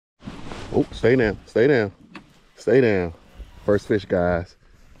Oh, stay down, stay down, stay down. First fish, guys.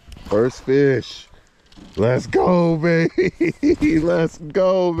 First fish. Let's go, baby. Let's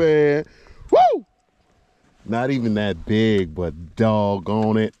go, man. Woo! Not even that big, but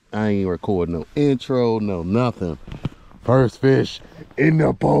doggone it. I ain't recording no intro, no nothing. First fish in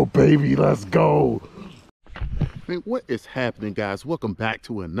the boat, baby. Let's go. Man, what is happening, guys? Welcome back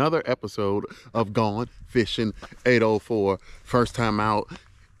to another episode of Gone Fishing 804. First time out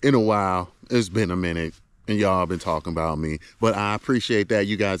in a while. It's been a minute. And y'all been talking about me, but I appreciate that.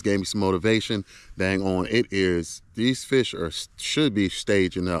 You guys gave me some motivation. Dang on, it is, these fish should be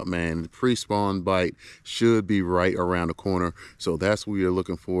staging up, man. The pre-spawn bite should be right around the corner, so that's what we're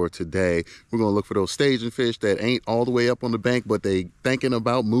looking for today. We're gonna look for those staging fish that ain't all the way up on the bank, but they thinking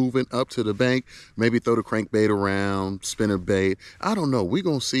about moving up to the bank. Maybe throw the crankbait around, spinner bait. I don't know. We're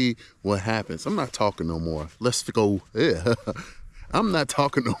gonna see what happens. I'm not talking no more. Let's go. Yeah. I'm not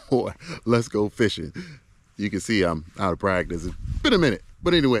talking no more. Let's go fishing. You can see I'm out of practice. It's been a minute.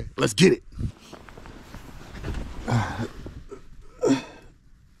 But anyway, let's get it.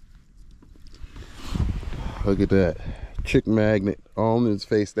 Look at that. Chick magnet on his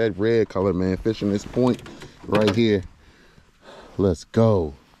face. That red color, man. Fishing this point right here. Let's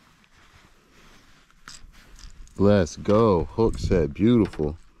go. Let's go. Hook set.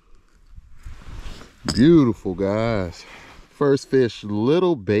 Beautiful. Beautiful, guys. First fish,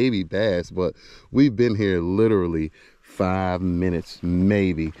 little baby bass, but we've been here literally 5 minutes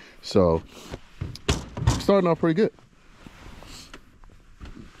maybe, so starting off pretty good.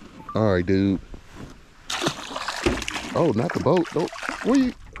 All right, dude. Oh, not the boat. Don't, where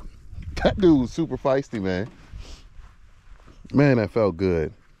you? That dude was super feisty, man. Man, that felt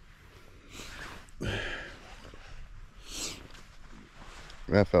good.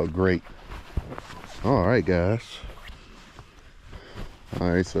 That felt great. All right, guys. All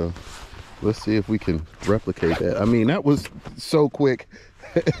right, so let's see if we can replicate that. I mean, that was so quick.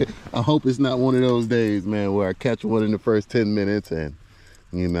 I hope it's not one of those days, man, where I catch one in the first 10 minutes and,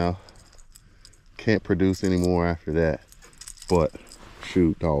 you know, can't produce anymore after that. But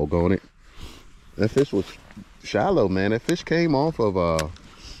shoot, doggone it. That fish was shallow, man. That fish came off of a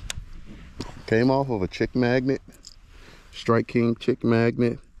chick magnet, Strike King chick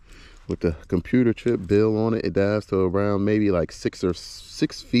magnet. With the computer chip bill on it. It dives to around maybe like 6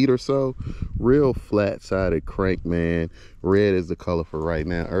 feet or so. Real flat-sided crank, man. Red is the color for right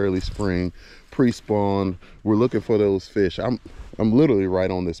now. Early spring, pre-spawn. We're looking for those fish. I'm literally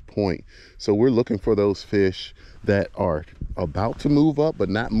right on this point. So we're looking for those fish that are about to move up, but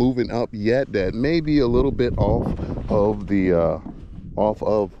not moving up yet. That may be a little bit off of the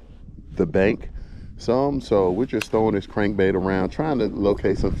bank. So we're just throwing this crankbait around, trying to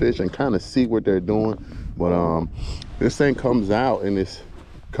locate some fish and kind of see what they're doing. But this thing comes out and it's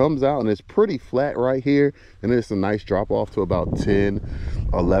pretty flat right here, and it's a nice drop off to about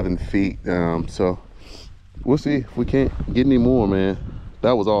 10-11 feet. So we'll see if we can't get any more, man.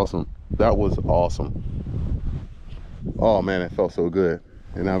 That was awesome. That was awesome. Oh man, it felt so good.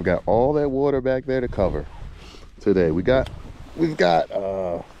 And I've got all that water back there to cover today. We've got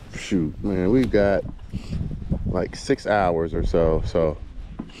shoot, man, we've got like 6 hours or so. So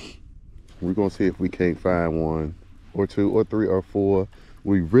we're gonna see if we can't find one or two or three or four.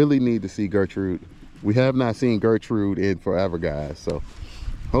 We really need to see Gertrude. We have not seen Gertrude in forever, guys. So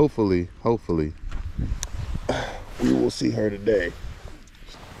hopefully we will see her today.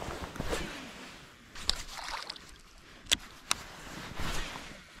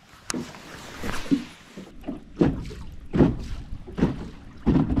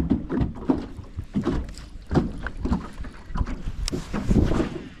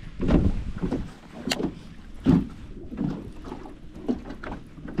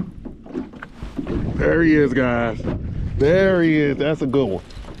 There he is, guys. There he is. That's a good one.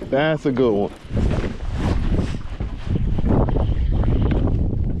 That's a good one.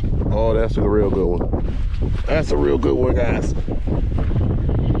 Oh, that's a real good one. That's a real good one, guys.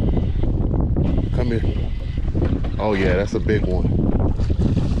 Come here. Oh yeah, that's a big one.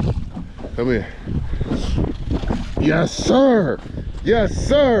 Come here. Yes, sir. Yes,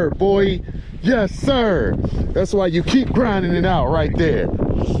 sir, boy. Yes, sir. That's why you keep grinding it out right there.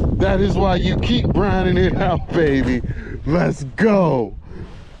 That is why you keep grinding it out, baby. Let's go.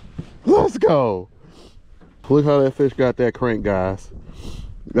 Let's go. Look how that fish got that crank, guys.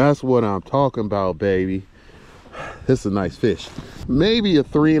 That's what I'm talking about, baby. This is a nice fish. Maybe a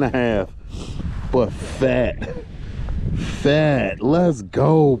 3.5, but fat. Fat. Let's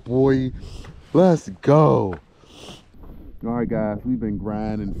go, boy. Let's go. All right, guys, we've been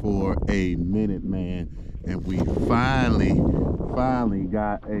grinding for a minute, man. and we finally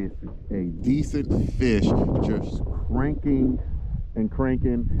got a decent fish, just cranking and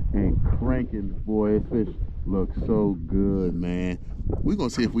cranking and cranking. Boy, this fish looks so good, man. We're gonna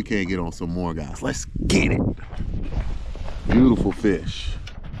see if we can't get on some more, guys. Let's get it. Beautiful fish.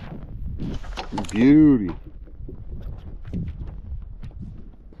 Beauty.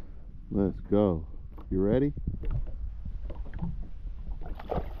 Let's go. You ready?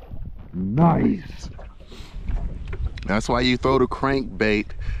 Nice. That's why you throw the crankbait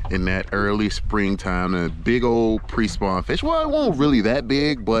in that early springtime. A big old pre-spawn fish. Well, it wasn't really that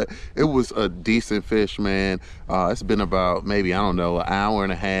big, but it was a decent fish, man. It's been about maybe, I don't know, an hour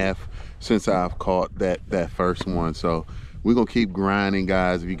and a half since I've caught that first one. So we're gonna keep grinding,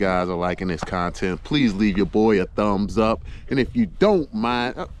 guys. If you guys are liking this content, please leave your boy a thumbs up. And if you don't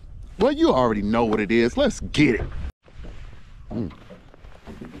mind, well, you already know what it is. Let's get it.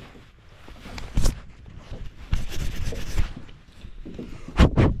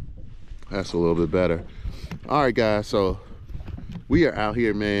 That's a little bit better. All right, guys, so we are out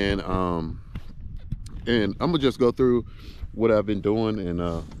here, man, and I'm gonna just go through what I've been doing, and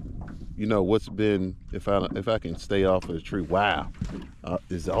you know what's been, if I can stay off of the tree. Wow,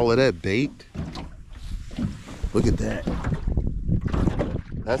 is all of that bait? Look at that.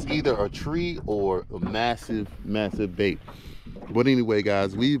 That's either a tree or a massive bait. But anyway,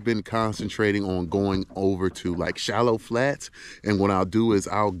 guys, we've been concentrating on going over to like shallow flats, and what I'll do is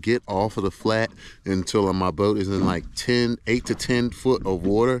I'll get off of the flat until my boat is in like 8 to 10 foot of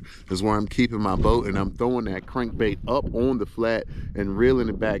water is where I'm keeping my boat, and I'm throwing that crankbait up on the flat and reeling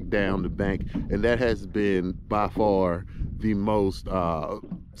it back down the bank. And that has been by far the most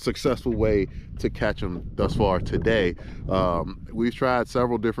successful way to catch them thus far today. We've tried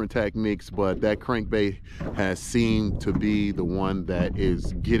several different techniques, but that crankbait has seemed to be the one that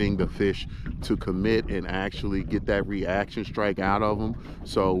is getting the fish to commit and actually get that reaction strike out of them.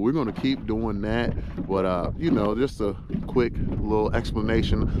 So we're going to keep doing that. But you know, just a quick little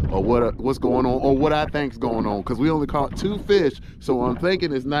explanation of what's going on, or what I think's going on, because we only caught 2 fish, so I'm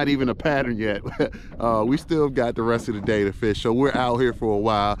thinking it's not even a pattern yet. We still got the rest of the day to fish, so we're out here for a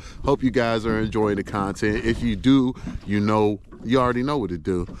while. Hope you guys are enjoying the content. If you do, you already know what to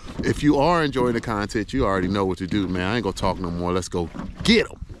do. If you are enjoying the content, you already know what to do, man. I ain't gonna talk no more. Let's go get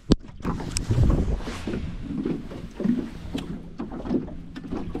them.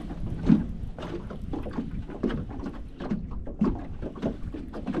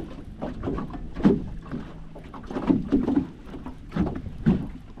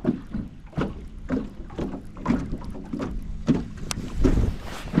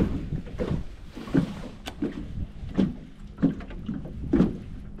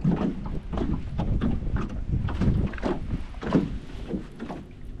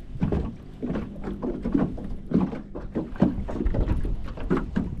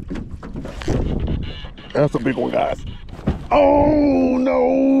 That's a big one, guys. Oh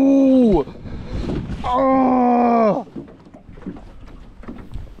no! Oh!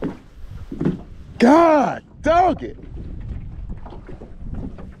 God dog it!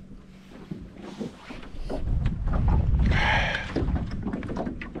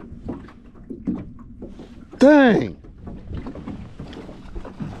 Dang!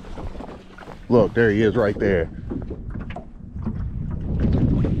 Look, there he is right there.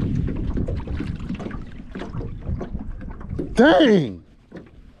 Dang!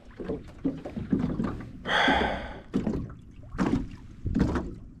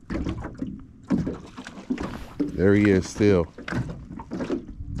 There he is still.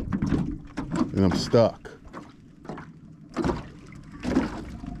 And I'm stuck.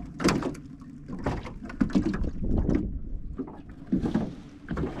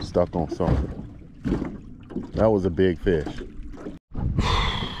 Stuck on something. That was a big fish.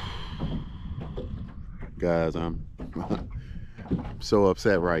 Guys, I'm so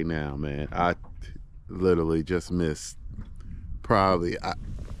upset right now, man. I literally just missed probably, I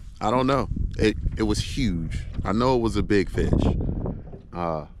don't know. It was huge. I know it was a big fish.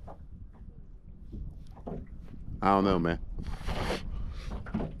 I don't know, man.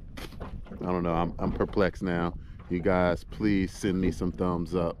 I don't know. I'm perplexed now. You guys, please send me some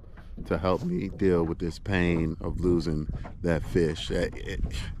thumbs up to help me deal with this pain of losing that fish.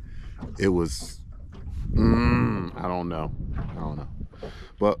 It was, I don't know.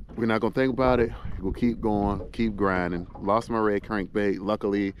 But we're not gonna think about it. We'll keep going, keep grinding. Lost my red crankbait.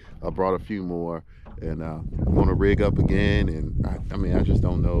 Luckily, I brought a few more, and I'm gonna rig up again. And I mean, I just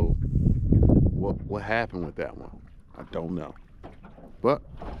don't know what happened with that one. I don't know. But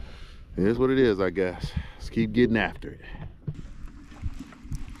it is what it is, I guess. Let's keep getting after it.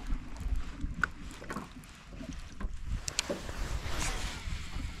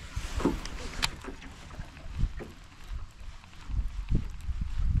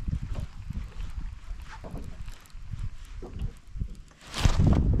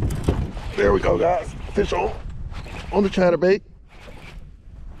 There we go, guys. Fish on the chatterbait.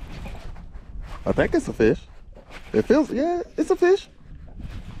 I think it's a fish. It feels, yeah, it's a fish.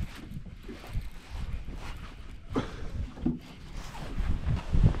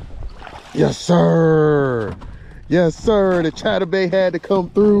 Yes, sir. Yes, sir. The chatterbait had to come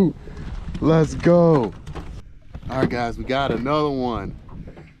through. Let's go. All right, guys, we got another one.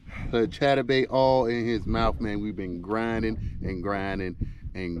 The chatterbait all in his mouth, man. We've been grinding and grinding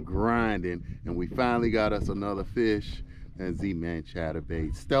and grinding, and we finally got us another fish. That Z-Man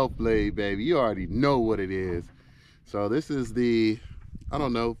chatterbait, stealth blade, baby. You already know what it is. So this is the, I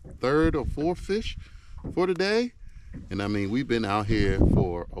don't know, third or fourth fish for today. And I mean, we've been out here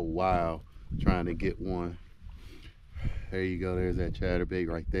for a while trying to get one. There you go, there's that chatterbait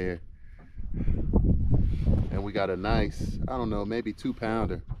right there. And we got a nice, I don't know, maybe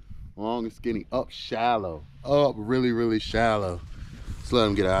 2-pounder. Long and skinny, up shallow, up really, really shallow. Let's let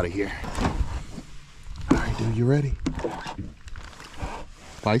him get out of here. All right, dude, you ready?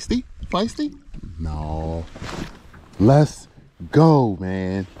 Feisty? Feisty? No. Let's go,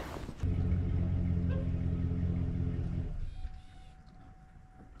 man.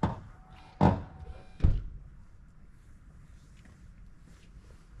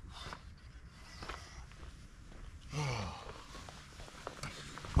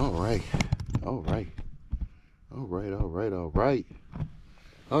 All right, all right, all right, all right, all right.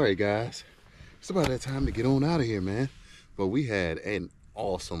 All right, guys, it's about that time to get on out of here, man. But we had an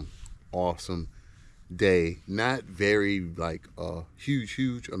awesome day. Not very like a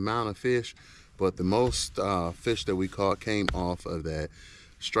huge amount of fish, but the most fish that we caught came off of that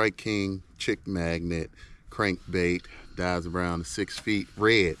Strike King Chick Magnet crankbait. Dives around 6 feet,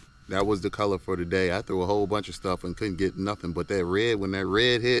 red. That was the color for the day. I threw a whole bunch of stuff and couldn't get nothing but that red. When that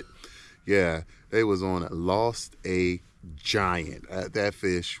red hit, yeah, they was on it. Lost a giant. That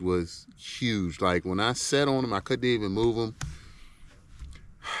fish was huge. Like when I sat on him, I couldn't even move him.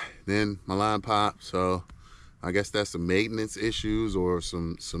 Then my line popped. So I guess that's some maintenance issues or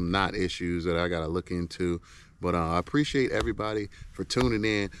some knot issues that I got to look into. But I appreciate everybody for tuning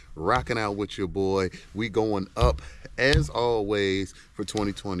in, rocking out with your boy. We going up as always for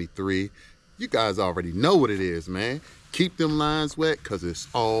 2023. You guys already know what it is, man. Keep them lines wet because it's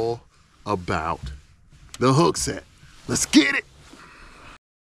all about the hook set. Let's get it.